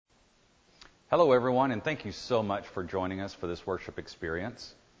Hello, everyone, and thank you so much for joining us for this worship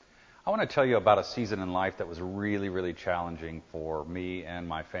experience. I want to tell you about a season in life that was really, really challenging for me and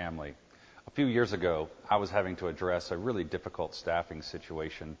my family. A few years ago, I was having to address a really difficult staffing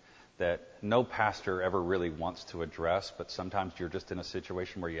situation that no pastor ever really wants to address, but sometimes you're just in a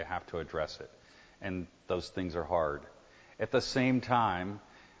situation where you have to address it, and those things are hard. At the same time,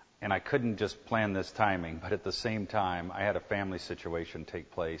 and I couldn't just plan this timing, but at the same time, I had a family situation take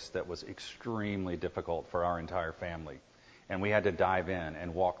place that was extremely difficult for our entire family. And we had to dive in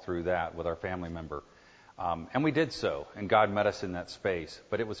and walk through that with our family member. And we did so, and God met us in that space,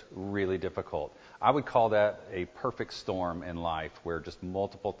 but it was really difficult. I would call that a perfect storm in life where just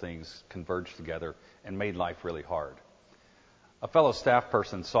multiple things converged together and made life really hard. A fellow staff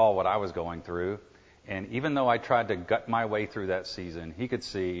person saw what I was going through, and even though I tried to gut my way through that season, he could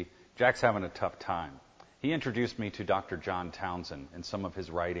see Jack's having a tough time. He introduced me to Dr. John Townsend and some of his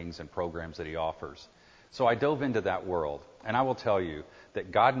writings and programs that he offers. So I dove into that world, and I will tell you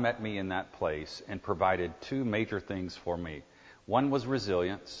that God met me in that place and provided two major things for me. One was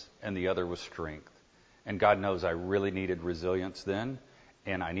resilience, and the other was strength. And God knows I really needed resilience then,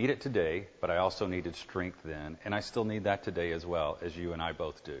 and I need it today, but I also needed strength then, and I still need that today as well, as you and I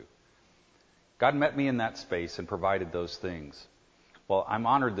both do. God met me in that space and provided those things. Well, I'm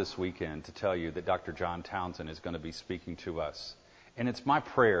honored this weekend to tell you that Dr. John Townsend is going to be speaking to us. And it's my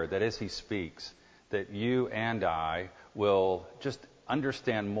prayer that as he speaks, that you and I will just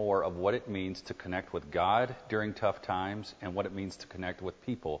understand more of what it means to connect with God during tough times and what it means to connect with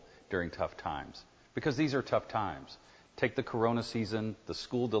people during tough times. Because these are tough times. Take the corona season, the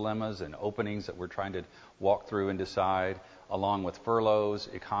school dilemmas and openings that we're trying to walk through and decide, along with furloughs,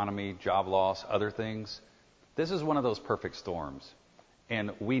 economy, job loss, other things. This is one of those perfect storms.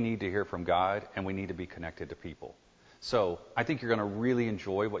 And we need to hear from God, and we need to be connected to people. So I think you're going to really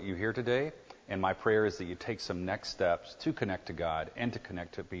enjoy what you hear today. And my prayer is that you take some next steps to connect to God and to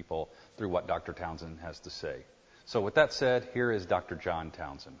connect to people through what Dr. Townsend has to say. So with that said, here is Dr. John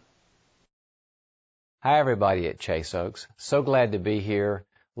Townsend. Hi, everybody at Chase Oaks. So glad to be here.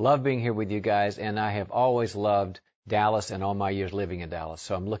 Love being here with you guys, and I have always loved Dallas and all my years living in Dallas,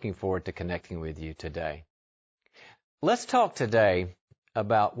 so I'm looking forward to connecting with you today. Let's talk today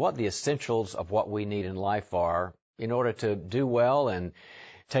about what the essentials of what we need in life are in order to do well and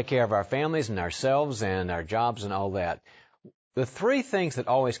take care of our families and ourselves and our jobs and all that. The three things that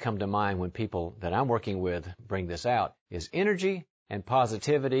always come to mind when people that I'm working with bring this out is energy and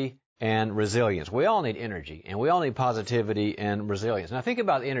positivity and resilience. We all need energy, and we all need positivity and resilience. Now, think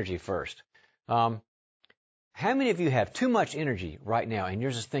about energy first. How many of you have too much energy right now, and you're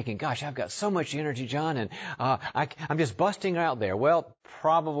just thinking, gosh, I've got so much energy, John, and I'm just busting out there? Well,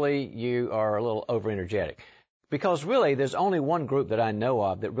 probably you are a little over-energetic, because really there's only one group that I know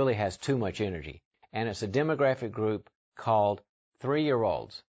of that really has too much energy, and it's a demographic group called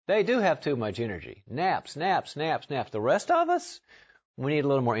 3-year-olds. They do have too much energy. Naps, naps, naps, naps. The rest of us, we need a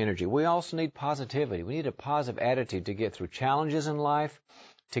little more energy. We also need positivity. We need a positive attitude to get through challenges in life,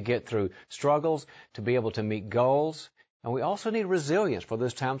 to get through struggles, to be able to meet goals. And we also need resilience for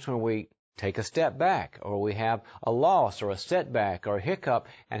those times when we take a step back, or we have a loss or a setback or a hiccup,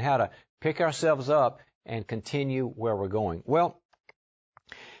 and how to pick ourselves up and continue where we're going. Well,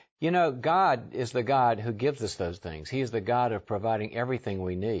 you know, God is the God who gives us those things. He is the God of providing everything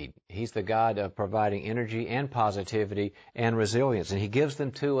we need. He's the God of providing energy and positivity and resilience, and He gives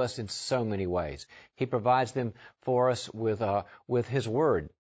them to us in so many ways. He provides them for us with His Word,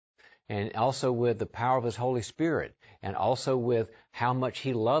 and also with the power of His Holy Spirit, and also with how much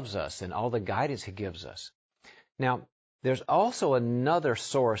He loves us and all the guidance He gives us. Now, there's also another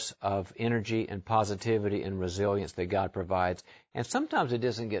source of energy and positivity and resilience that God provides, and sometimes it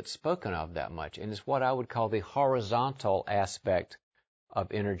doesn't get spoken of that much, and it's what I would call the horizontal aspect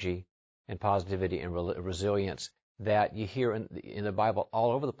of energy and positivity and resilience that you hear in the Bible all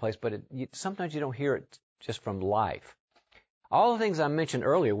over the place, but sometimes you don't hear it just from life. All the things I mentioned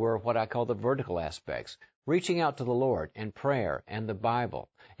earlier were what I call the vertical aspects, reaching out to the Lord and prayer and the Bible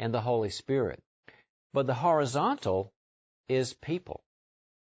and the Holy Spirit. But the horizontal is people,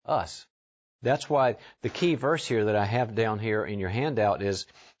 us. That's why the key verse here that I have down here in your handout is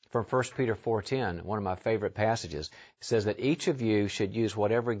from 1 Peter 4:10, one of my favorite passages. It says that each of you should use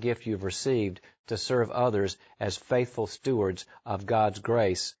whatever gift you've received to serve others as faithful stewards of God's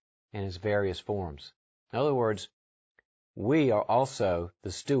grace in its various forms. In other words, we are also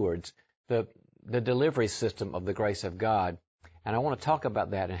the stewards, the delivery system of the grace of God. And I want to talk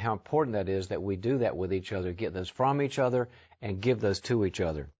about that and how important that is that we do that with each other, get those from each other and give those to each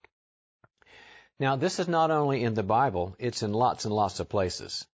other. Now, this is not only in the Bible, it's in lots and lots of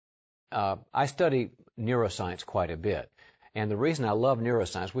places. I study neuroscience quite a bit. And the reason I love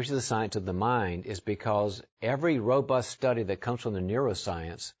neuroscience, which is the science of the mind, is because every robust study that comes from the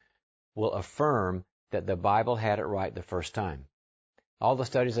neuroscience will affirm that the Bible had it right the first time. All the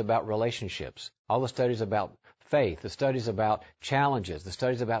studies about relationships, all the studies about faith, the studies about challenges, the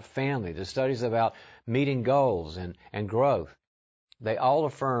studies about family, the studies about meeting goals and growth, they all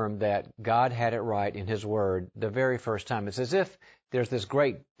affirm that God had it right in His Word the very first time. It's as if there's this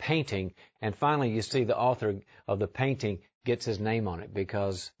great painting, and finally you see the author of the painting gets his name on it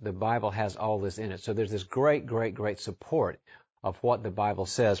because the Bible has all this in it. So there's this great, great, great support of what the Bible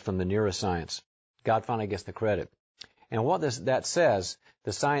says from the neuroscience. God finally gets the credit. And what that says,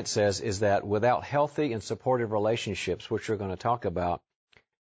 the science says, is that without healthy and supportive relationships, which we're going to talk about,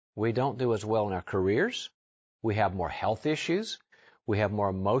 we don't do as well in our careers, we have more health issues, we have more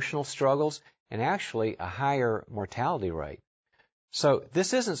emotional struggles, and actually a higher mortality rate. So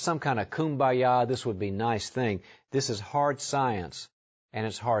this isn't some kind of kumbaya, this would be nice thing. This is hard science, and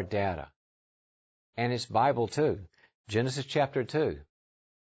it's hard data. And it's Bible too. Genesis chapter 2.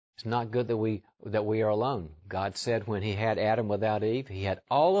 It's not good that we are alone. God said when He had Adam without Eve, He had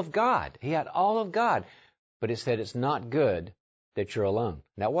all of God. He had all of God. But it said it's not good that you're alone.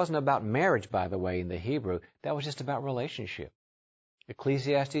 That wasn't about marriage, by the way, in the Hebrew. That was just about relationship.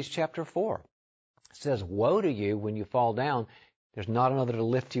 Ecclesiastes chapter 4 says, woe to you when you fall down. There's not another to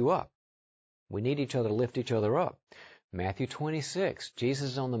lift you up. We need each other to lift each other up. Matthew 26,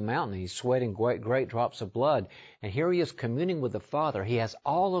 Jesus is on the mountain. He's sweating great drops of blood. And here He is communing with the Father. He has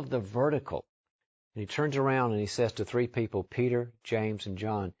all of the vertical. And He turns around and He says to three people, Peter, James, and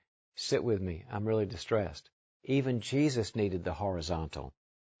John, sit with me. I'm really distressed. Even Jesus needed the horizontal.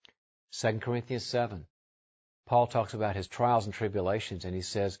 2 Corinthians 7. Paul talks about his trials and tribulations, and he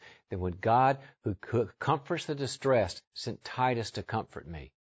says that when God, who comforts the distressed, sent Titus to comfort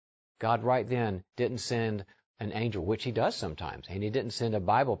me, God right then didn't send an angel, which He does sometimes, and He didn't send a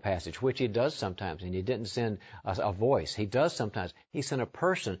Bible passage, which He does sometimes, and He didn't send a voice. He does sometimes. He sent a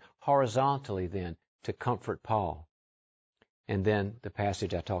person horizontally then to comfort Paul. And then the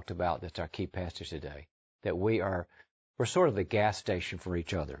passage I talked about, that's our key passage today, that we're sort of the gas station for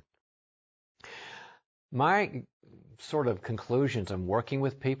each other. My sort of conclusions, I'm working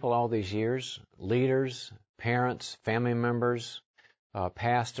with people all these years, leaders, parents, family members,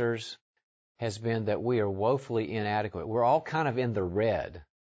 pastors, has been that we are woefully inadequate. We're all kind of in the red.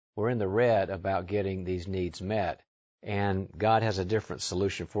 We're in the red about getting these needs met, and God has a different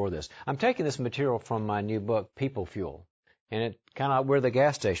solution for this. I'm taking this material from my new book, People Fuel, and it kind of, we're the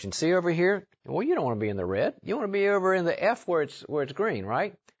gas station. See over here? Well, you don't want to be in the red. You want to be over in the F where it's green,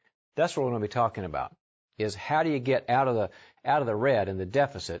 right? That's what we're going to be talking about. Is how do you get out of the red and the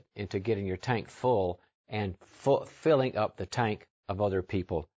deficit into getting your tank full and filling up the tank of other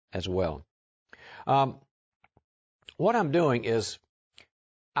people as well. What I'm doing is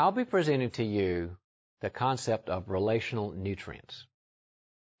I'll be presenting to you the concept of relational nutrients.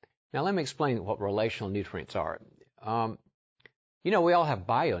 Now let me explain what relational nutrients are. We all have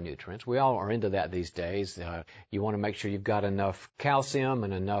bionutrients. We all are into that these days. You want to make sure you've got enough calcium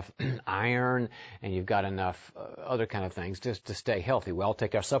and enough iron, and you've got enough other kind of things just to stay healthy. We all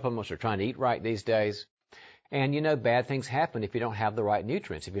take our supplements. We're trying to eat right these days. And bad things happen if you don't have the right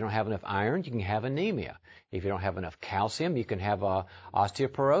nutrients. If you don't have enough iron, you can have anemia. If you don't have enough calcium, you can have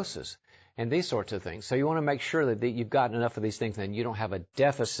osteoporosis and these sorts of things. So you want to make sure that you've got enough of these things and you don't have a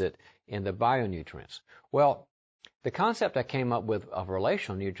deficit in the bionutrients. Well, the concept I came up with of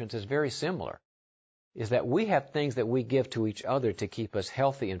relational nutrients is very similar, is that we have things that we give to each other to keep us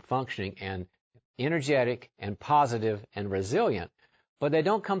healthy and functioning and energetic and positive and resilient, but they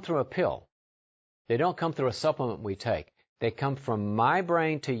don't come through a pill. They don't come through a supplement we take. They come from my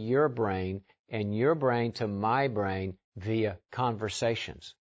brain to your brain and your brain to my brain via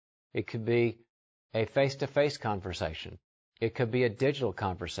conversations. It could be a face-to-face conversation. It could be a digital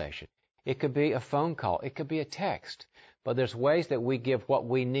conversation. It could be a phone call. It could be a text. But there's ways that we give what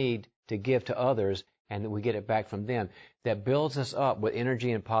we need to give to others and that we get it back from them that builds us up with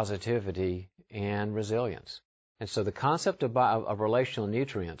energy and positivity and resilience. And so the concept of relational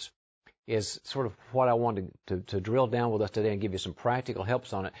nutrients is sort of what I wanted to drill down with us today and give you some practical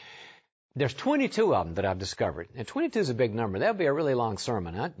helps on it. There's 22 of them that I've discovered. And 22 is a big number. That would be a really long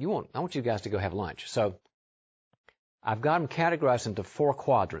sermon. I want you guys to go have lunch. So I've got them categorized into 4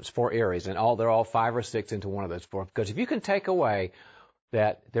 quadrants, 4 areas, and they're all 5 or 6 into one of those 4. Because if you can take away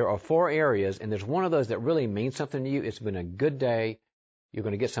that there are 4 areas and there's one of those that really means something to you, it's been a good day. You're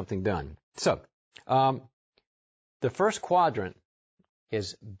going to get something done. So the first quadrant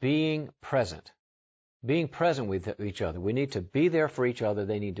is being present. being present with each other. We need to be there for each other.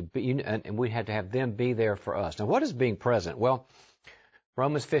 They need to be, and we had to have them be there for us. Now, what is being present? Well,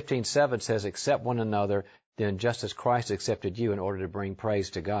 Romans 15:7 says, accept one another, then just as Christ accepted you in order to bring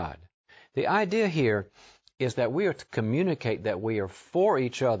praise to God. The idea here is that we are to communicate that we are for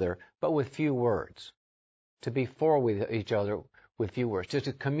each other, but with few words. To be for with each other with few words. Just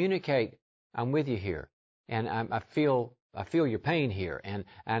to communicate, I'm with you here, and I feel your pain here, and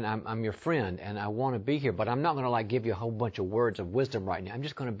I'm your friend, and I want to be here, but I'm not going to give you a whole bunch of words of wisdom right now. I'm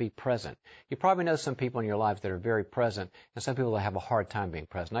just going to be present. You probably know some people in your lives that are very present, and some people that have a hard time being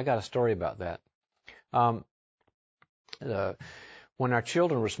present. I got a story about that. When our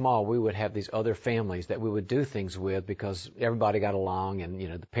children were small, we would have these other families that we would do things with because everybody got along, and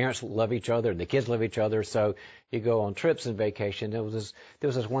the parents love each other and the kids love each other. So you go on trips and vacation. There was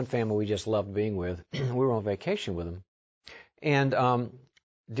this one family we just loved being with. We were on vacation with them, and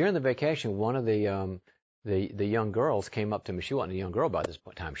during the vacation, one of the young girls came up to me. She wasn't a young girl by this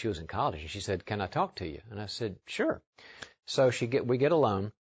time; she was in college, and she said, "Can I talk to you?" And I said, "Sure." So we get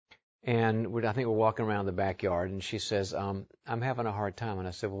alone. And I think we're walking around the backyard, and she says, I'm having a hard time. And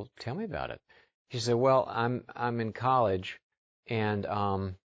I said, well, tell me about it. She said, well, I'm in college, and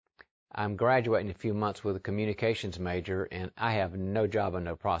I'm graduating in a few months with a communications major, and I have no job and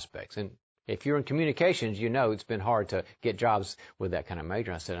no prospects. And if you're in communications, it's been hard to get jobs with that kind of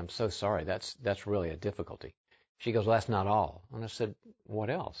major. I said, I'm so sorry. That's really a difficulty. She goes, well, that's not all. And I said,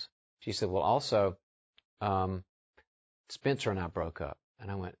 what else? She said, well, also, Spencer and I broke up. And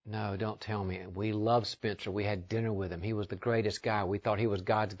I went, no, don't tell me. We loved Spencer. We had dinner with him. He was the greatest guy. We thought he was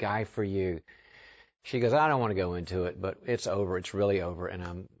God's guy for you. She goes, I don't want to go into it, but it's over. It's really over,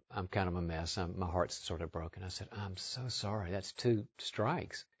 and I'm kind of a mess. My heart's sort of broken. I said, I'm so sorry. That's 2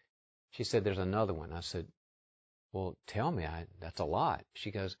 strikes. She said, there's another one. I said, well, tell me. That's a lot. She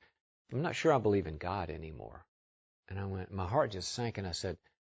goes, I'm not sure I believe in God anymore. And I went, my heart just sank, and I said,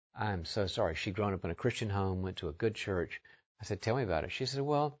 I'm so sorry. She'd grown up in a Christian home, went to a good church. I said, tell me about it. She said,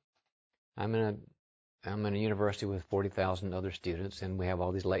 well, I'm in a university with 40,000 other students, and we have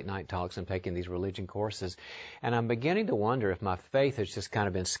all these late night talks. I'm taking these religion courses, and I'm beginning to wonder if my faith has just kind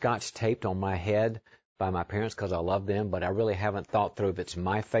of been scotch taped on my head by my parents because I love them, but I really haven't thought through if it's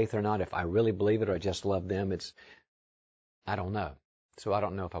my faith or not, if I really believe it or I just love them. I don't know. So I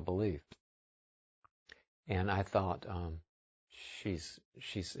don't know if I believe. And I thought,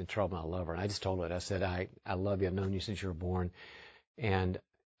 she's in trouble, and I love her. And I just told her, I said, I love you. I've known you since you were born. And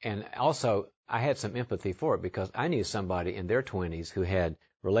also, I had some empathy for it because I knew somebody in their 20s who had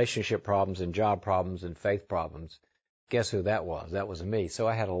relationship problems and job problems and faith problems. Guess who that was? That was me. So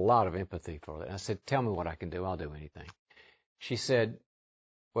I had a lot of empathy for it. I said, tell me what I can do. I'll do anything. She said,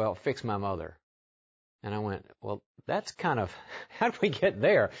 well, fix my mother. And I went, well, that's kind of, how do we get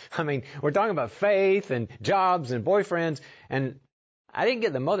there? I mean, we're talking about faith and jobs and boyfriends, and I didn't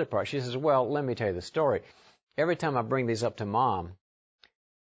get the mother part. She says, well, let me tell you the story. Every time I bring these up to Mom,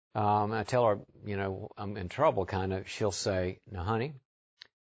 and I tell her, I'm in trouble kind of, she'll say, now, honey,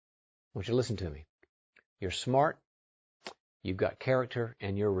 I want you to listen to me. You're smart, you've got character,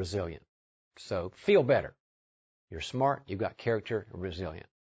 and you're resilient. So feel better. You're smart, you've got character, and resilient.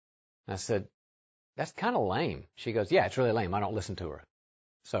 And I said, that's kind of lame. She goes, yeah, it's really lame. I don't listen to her.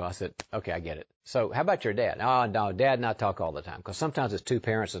 So I said, okay, I get it. So how about your dad? Oh, no, Dad and I talk all the time because sometimes it's 2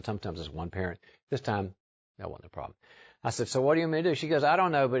 parents and sometimes it's 1 parent. This time, that wasn't a problem. I said, so what do you want me to do? She goes, I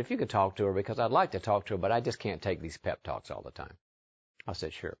don't know, but if you could talk to her because I'd like to talk to her, but I just can't take these pep talks all the time. I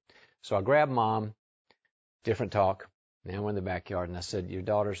said, sure. So I grabbed Mom, different talk. Now we're in the backyard, and I said, your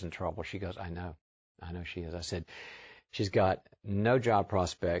daughter's in trouble. She goes, I know she is. I said, she's got no job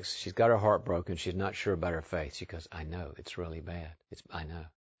prospects. She's got her heart broken. She's not sure about her faith. She goes, I know. It's really bad. I know.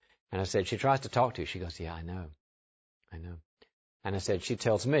 And I said, she tries to talk to you. She goes, yeah, I know. And I said, she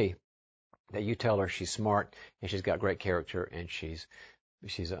tells me that you tell her she's smart and she's got great character and she's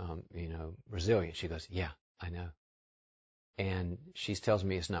resilient. She goes, yeah, I know. And she tells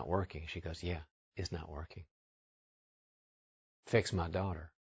me it's not working. She goes, yeah, it's not working. Fix my daughter.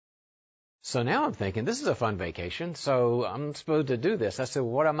 So now I'm thinking, this is a fun vacation, so I'm supposed to do this. I said,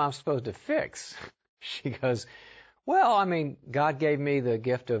 well, what am I supposed to fix? She goes, well, I mean, God gave me the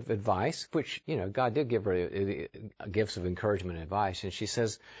gift of advice, which, God did give her gifts of encouragement and advice. And she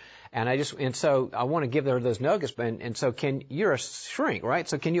says, and so I want to give her those nuggets. And so you're a shrink, right?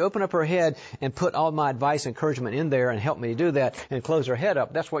 So can you open up her head and put all my advice and encouragement in there and help me do that and close her head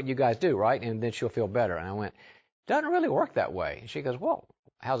up? That's what you guys do, right? And then she'll feel better. And I went, doesn't really work that way. And she goes, well,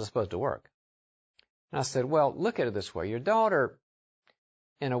 how's it supposed to work? And I said, well, look at it this way. Your daughter,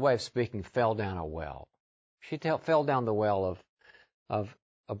 in a way of speaking, fell down a well. She fell down the well of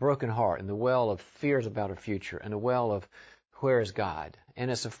a broken heart and the well of fears about her future and the well of where is God?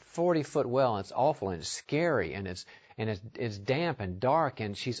 And it's a 40-foot well, and it's awful, and it's scary, and it's damp and dark,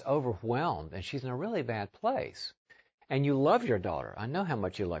 and she's overwhelmed, and she's in a really bad place. And you love your daughter. I know how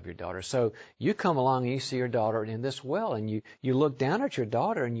much you love your daughter. So you come along and you see your daughter in this well, and you look down at your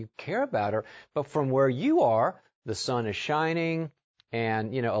daughter and you care about her. But from where you are, the sun is shining,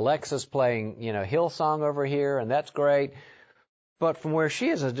 and, Alexa's playing, Hillsong over here, and that's great. But from where she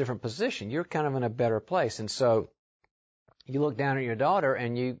is in a different position, you're kind of in a better place. And so you look down at your daughter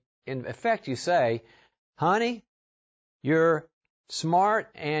and in effect, you say, honey, you're smart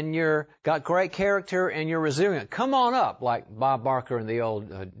and you're got great character and you're resilient. Come on up, like Bob Barker in the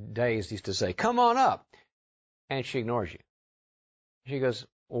old days used to say, come on up. And she ignores you. She goes,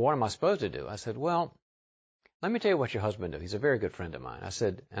 well, what am I supposed to do? I said, well, let me tell you what your husband does. He's a very good friend of mine. I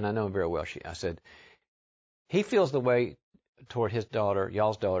said, and I know him very well. I said, he feels the way toward his daughter,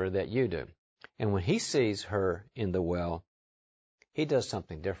 y'all's daughter, that you do. And when he sees her in the well, he does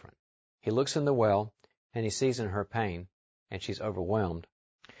something different. He looks in the well and he sees in her pain and she's overwhelmed.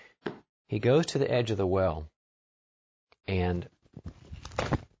 He goes to the edge of the well and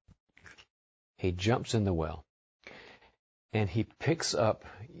he jumps in the well and he picks up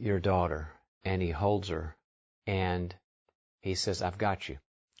your daughter and he holds her and he says, I've got you.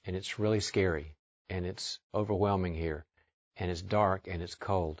 And it's really scary and it's overwhelming here and it's dark and it's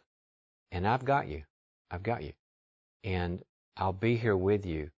cold. And I've got you. I've got you. And I'll be here with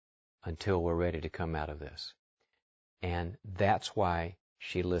you until we're ready to come out of this. And that's why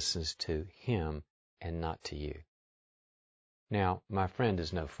she listens to him and not to you. Now, my friend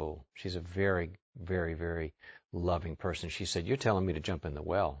is no fool. She's a very, very, very loving person. She said, you're telling me to jump in the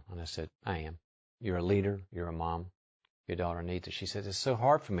well. And I said, I am. You're a leader. You're a mom. Your daughter needs it. She said, it's so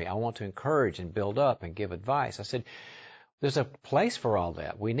hard for me. I want to encourage and build up and give advice. I said, there's a place for all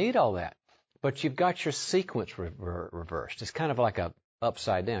that. We need all that. But you've got your sequence reversed. It's kind of like a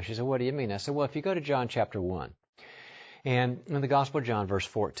upside down. She said, what do you mean? I said, well, if you go to John chapter 1, and in the Gospel of John, verse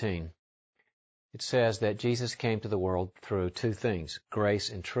 14, it says that Jesus came to the world through two things, grace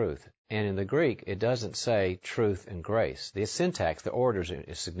and truth. And in the Greek, it doesn't say truth and grace. The syntax, the order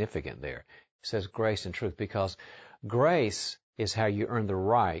is significant there. It says grace and truth because grace is how you earn the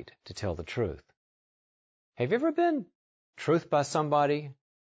right to tell the truth. Have you ever been truthed by somebody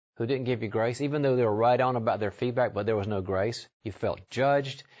who didn't give you grace, even though they were right on about their feedback, but there was no grace? You felt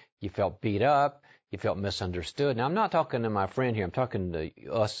judged. You felt beat up. You felt misunderstood. Now, I'm not talking to my friend here. I'm talking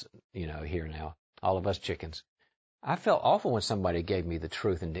to us, here now, all of us chickens. I felt awful when somebody gave me the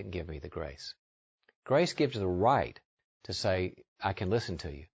truth and didn't give me the grace. Grace gives you the right to say, I can listen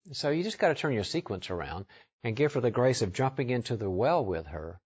to you. So you just got to turn your sequence around and give her the grace of jumping into the well with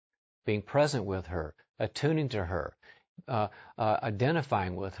her, being present with her, attuning to her,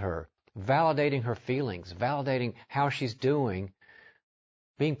 identifying with her, validating her feelings, validating how she's doing,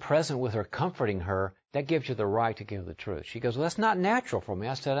 being present with her, comforting her. That gives you the right to give the truth. She goes, well, that's not natural for me.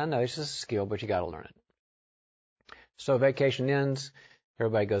 I said, I know, it's just a skill, but you got to learn it. So vacation ends,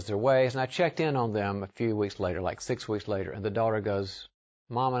 everybody goes their ways, and I checked in on them a few weeks later, like 6 weeks later, and the daughter goes,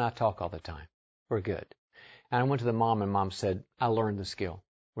 Mom and I talk all the time. We're good. And I went to the mom, and Mom said, I learned the skill.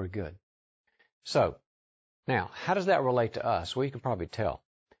 We're good. So, now, how does that relate to us? Well, you can probably tell.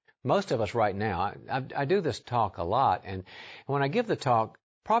 Most of us right now, I do this talk a lot, and when I give the talk,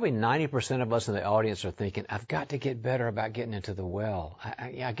 probably 90% of us in the audience are thinking, I've got to get better about getting into the well.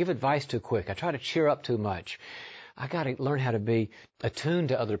 I give advice too quick. I try to cheer up too much. I got to learn how to be attuned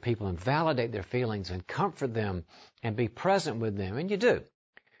to other people and validate their feelings and comfort them and be present with them. And you do.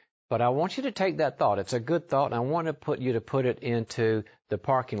 But I want you to take that thought. It's a good thought, and I want to put it into the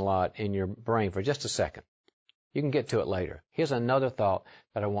parking lot in your brain for just a second. You can get to it later. Here's another thought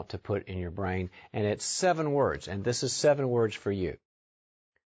that I want to put in your brain, and it's 7 words, and this is 7 words for you.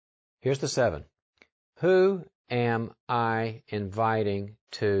 Here's the 7. Who am I inviting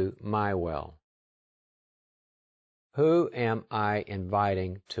to my well? Who am I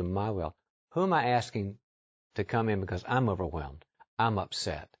inviting to my well? Who am I asking to come in because I'm overwhelmed? I'm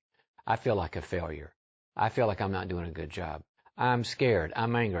upset. I feel like a failure. I feel like I'm not doing a good job. I'm scared.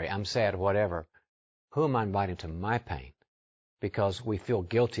 I'm angry. I'm sad, whatever. Who am I inviting to my pain? Because we feel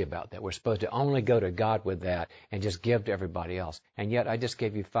guilty about that. We're supposed to only go to God with that and just give to everybody else. And yet I just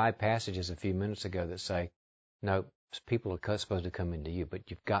gave you 5 passages a few minutes ago that say, no, people are supposed to come into you, but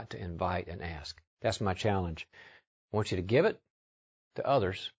you've got to invite and ask. That's my challenge. I want you to give it to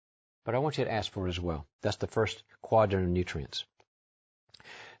others, but I want you to ask for it as well. That's the first quadrant of nutrients.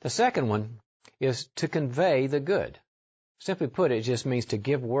 The second one is to convey the good. Simply put, it just means to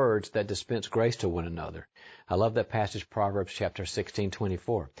give words that dispense grace to one another. I love that passage, Proverbs chapter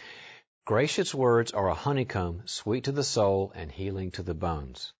 16:24. Gracious words are a honeycomb, sweet to the soul and healing to the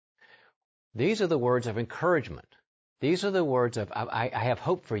bones. These are the words of encouragement. These are the words of, I have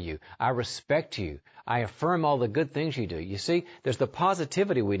hope for you. I respect you. I affirm all the good things you do. You see, there's the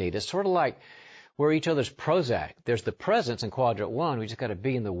positivity we need. It's sort of like we're each other's Prozac. There's the presence in quadrant one. We just got to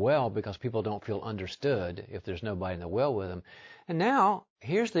be in the well because people don't feel understood if there's nobody in the well with them. And now,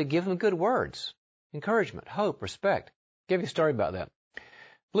 here's the give them good words. Encouragement, hope, respect. Give you a story about that.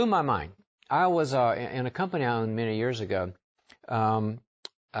 Blew my mind. I was in a company I owned many years ago.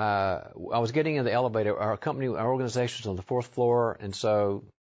 I was getting in the elevator. Our organization was on the 4th floor, and so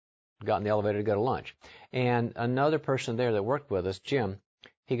got in the elevator to go to lunch. And another person there that worked with us, Jim,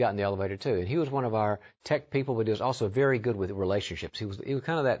 he got in the elevator too. And he was one of our tech people, but he was also very good with relationships. He was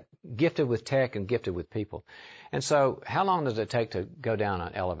kind of that gifted with tech and gifted with people. And so how long does it take to go down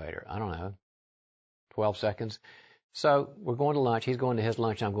an elevator? I don't know, 12 seconds. So we're going to lunch. He's going to his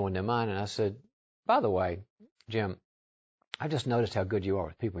lunch. I'm going to mine. And I said, by the way, Jim, I just noticed how good you are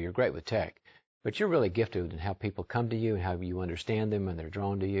with people. You're great with tech, but you're really gifted in how people come to you and how you understand them and they're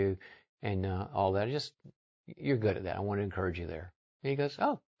drawn to you and all that. You're good at that. I want to encourage you there. And he goes,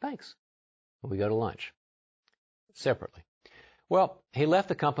 oh, thanks. We go to lunch separately. Well, he left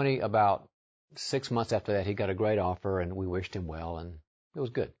the company about 6 months after that. He got a great offer and we wished him well and it was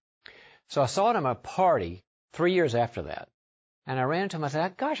good. So I saw him at a party 3 years after that. And I ran into him. I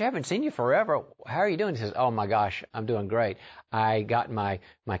said, gosh, I haven't seen you forever. How are you doing? He says, oh, my gosh, I'm doing great. I got my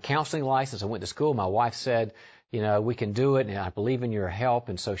counseling license. I went to school. My wife said, we can do it, and I believe in your help.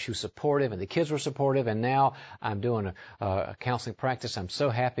 And so she was supportive, and the kids were supportive. And now I'm doing a counseling practice. I'm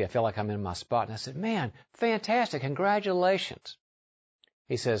so happy. I feel like I'm in my spot. And I said, man, fantastic. Congratulations.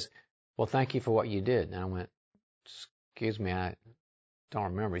 He says, well, thank you for what you did. And I went, excuse me, I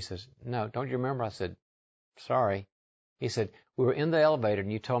don't remember. He says, no, don't you remember? I said, sorry. He said, we were in the elevator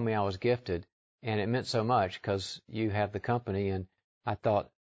and you told me I was gifted and it meant so much because you have the company and I thought,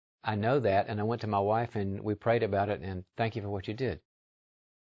 I know that. And I went to my wife and we prayed about it and thank you for what you did.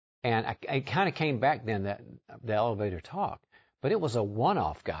 And I kind of came back then, the elevator talk, but it was a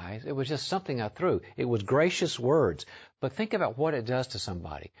one-off, guys. It was just something I threw. It was gracious words. But think about what it does to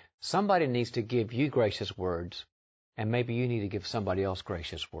somebody. Somebody needs to give you gracious words and maybe you need to give somebody else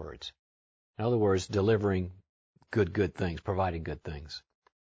gracious words. In other words, delivering good things, providing good things.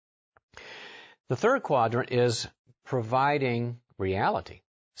 The third quadrant is providing reality.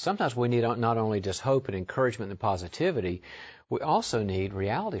 Sometimes we need not only just hope and encouragement and positivity, we also need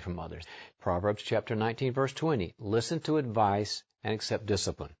reality from others. Proverbs chapter 19, verse 20, listen to advice and accept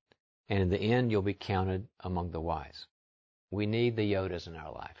discipline, and in the end you'll be counted among the wise. We need the Yodas in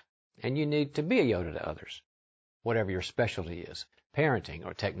our life, and you need to be a Yoda to others, whatever your specialty is. Parenting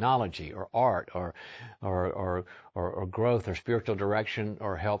or technology or art or growth or spiritual direction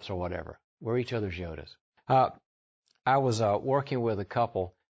or helps or whatever. We're each other's Yodas. I was working with a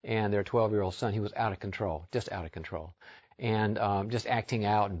couple and their 12-year-old son. He was out of control, just out of control, and just acting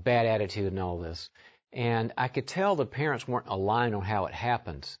out and bad attitude and all this. And I could tell the parents weren't aligned on how it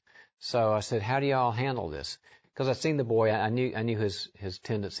happens. So I said, how do y'all handle this? Because I'd seen the boy. I knew his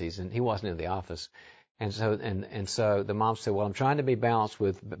tendencies, and he wasn't in the office. And so the mom said, well, I'm trying to be balanced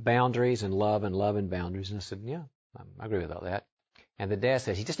with boundaries and love and boundaries. And I said, yeah, I agree with all that. And the dad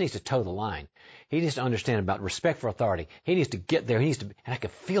says he just needs to toe the line. He needs to understand about respect for authority. He needs to get there. And I could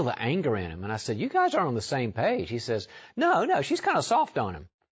feel the anger in him. And I said, you guys aren't on the same page. He says, no, she's kind of soft on him.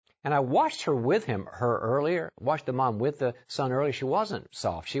 And I watched her earlier, watched the mom with the son earlier. She wasn't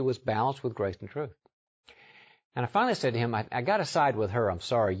soft. She was balanced with grace and truth. And I finally said to him, I got to side with her. I'm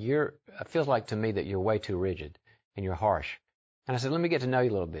sorry. It feels like to me that you're way too rigid and you're harsh. And I said, let me get to know you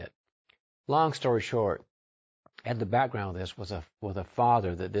a little bit. Long story short, at the background of this was a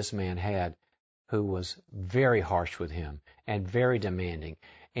father that this man had who was very harsh with him and very demanding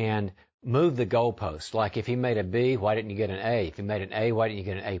and moved the goalposts. Like if he made a B, why didn't you get an A? If he made an A, why didn't you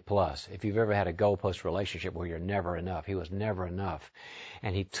get an A plus? If you've ever had a goalpost relationship where you're never enough, he was never enough.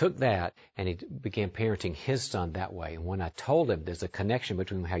 And he took that and he began parenting his son that way. And when I told him there's a connection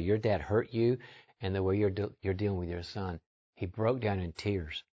between how your dad hurt you and the way you're dealing with your son, he broke down in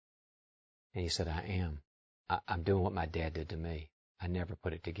tears. And he said, I'm doing what my dad did to me. I never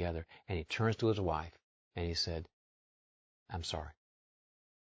put it together. And he turns to his wife and he said, I'm sorry.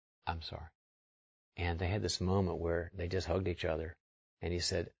 I'm sorry. And they had this moment where they just hugged each other. And he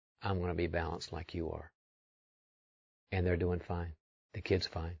said, I'm going to be balanced like you are. And they're doing fine. The kid's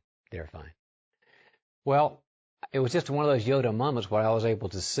fine. They're fine. Well, it was just one of those Yoda moments where I was able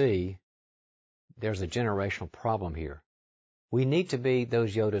to see there's a generational problem here. We need to be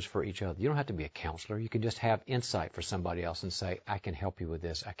those Yodas for each other. You don't have to be a counselor. You can just have insight for somebody else and say, I can help you with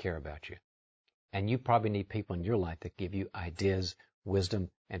this. I care about you. And you probably need people in your life that give you ideas, wisdom,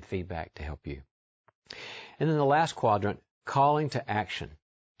 and feedback to help you. And then the last quadrant, calling to action.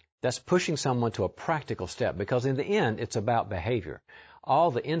 That's pushing someone to a practical step, because in the end, it's about behavior.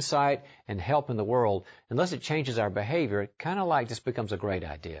 All the insight and help in the world, unless it changes our behavior, it kind of like just becomes a great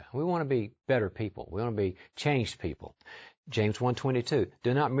idea. We want to be better people. We want to be changed people. James 1:22,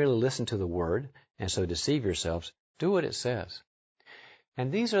 do not merely listen to the word and so deceive yourselves. Do what it says.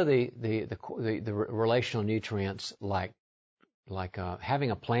 And these are the relational nutrients like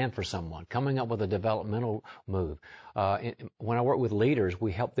having a plan for someone, coming up with a developmental move. When I work with leaders,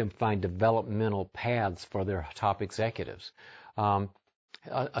 we help them find developmental paths for their top executives.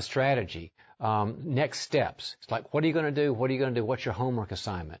 A strategy, next steps. It's like, what are you going to do? What are you going to do? What's your homework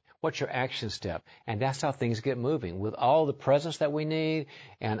assignment? What's your action step? And that's how things get moving. With all the presence that we need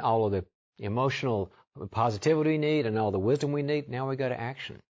and all of the emotional positivity we need and all the wisdom we need, now we go to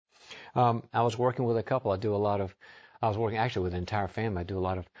action. I was working with a couple. I was working actually with the entire family. I do a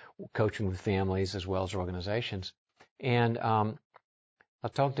lot of coaching with families as well as organizations. And I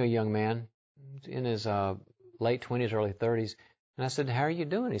talked to a young man in his late 20s, early 30s, and I said, how are you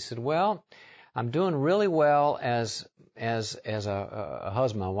doing? He said, well, I'm doing really well as a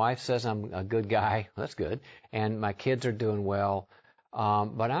husband. My wife says I'm a good guy. That's good. And my kids are doing well.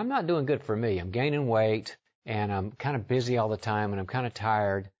 But I'm not doing good for me. I'm gaining weight, and I'm kind of busy all the time, and I'm kind of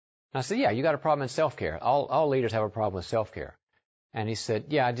tired. And I said, yeah, you got a problem in self-care. All leaders have a problem with self-care. And he said,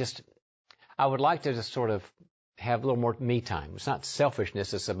 yeah, I would like to just sort of have a little more me time. It's not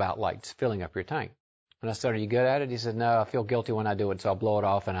selfishness. It's about like filling up your tank. And I said, are you good at it? He said, no, I feel guilty when I do it, so I'll blow it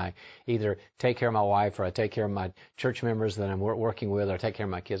off, and I either take care of my wife or I take care of my church members that I'm working with, or I take care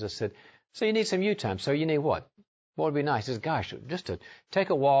of my kids. I said, so you need some you time. So you need what? What would be nice? He said, gosh, just to take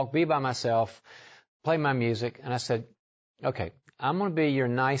a walk, be by myself, play my music. And I said, okay, I'm going to be your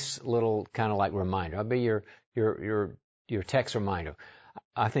nice little kind of like reminder. I'll be your text reminder.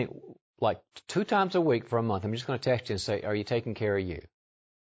 I think like 2 times a week for a month, I'm just going to text you and say, are you taking care of you?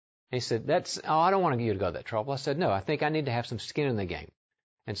 And he said, I don't want you to go to that trouble. I said, no, I think I need to have some skin in the game.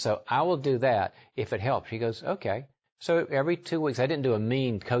 And so I will do that if it helps. He goes, okay. So every 2 weeks, I didn't do a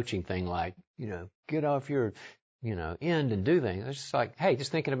mean coaching thing like, get off your, end and do things. It's just like, hey,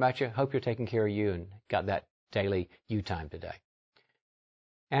 just thinking about you. Hope you're taking care of you and got that daily you time today.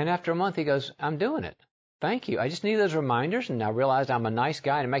 And after a month, he goes, I'm doing it. Thank you. I just need those reminders, and I realized I'm a nice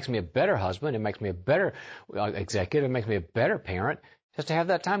guy, and it makes me a better husband. It makes me a better executive. It makes me a better parent just to have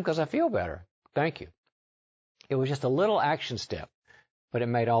that time because I feel better. Thank you. It was just a little action step, but it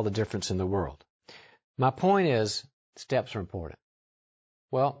made all the difference in the world. My point is, steps are important.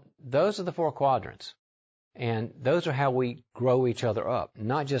 Well, those are the 4 quadrants, and those are how we grow each other up,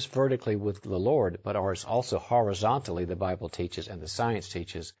 not just vertically with the Lord, but also horizontally, the Bible teaches and the science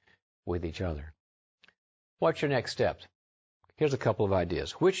teaches, with each other. What's your next step? Here's a couple of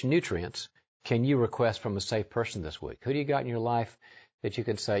ideas. Which nutrients can you request from a safe person this week? Who do you got in your life that you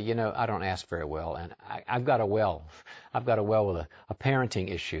can say, I don't ask very well, and I've got a well with a parenting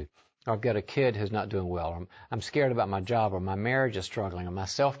issue, or I've got a kid who's not doing well, or I'm scared about my job, or my marriage is struggling, or my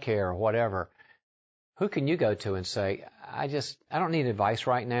self-care, or whatever. Who can you go to and say, I don't need advice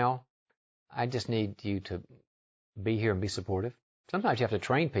right now. I just need you to be here and be supportive. Sometimes you have to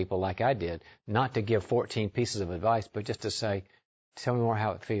train people like I did, not to give 14 pieces of advice, but just to say, tell me more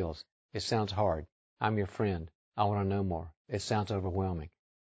how it feels. It sounds hard. I'm your friend. I want to know more. It sounds overwhelming.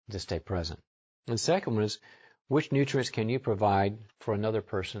 Just stay present. And the second one is, which nutrients can you provide for another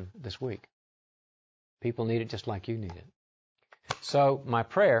person this week? People need it just like you need it. So my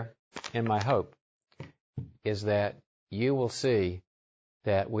prayer and my hope is that you will see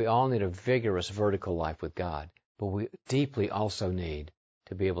that we all need a vigorous vertical life with God, but we deeply also need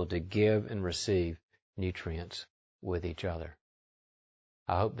to be able to give and receive nutrients with each other.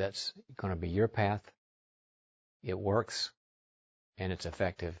 I hope that's going to be your path. It works, and it's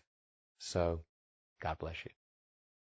effective. So, God bless you.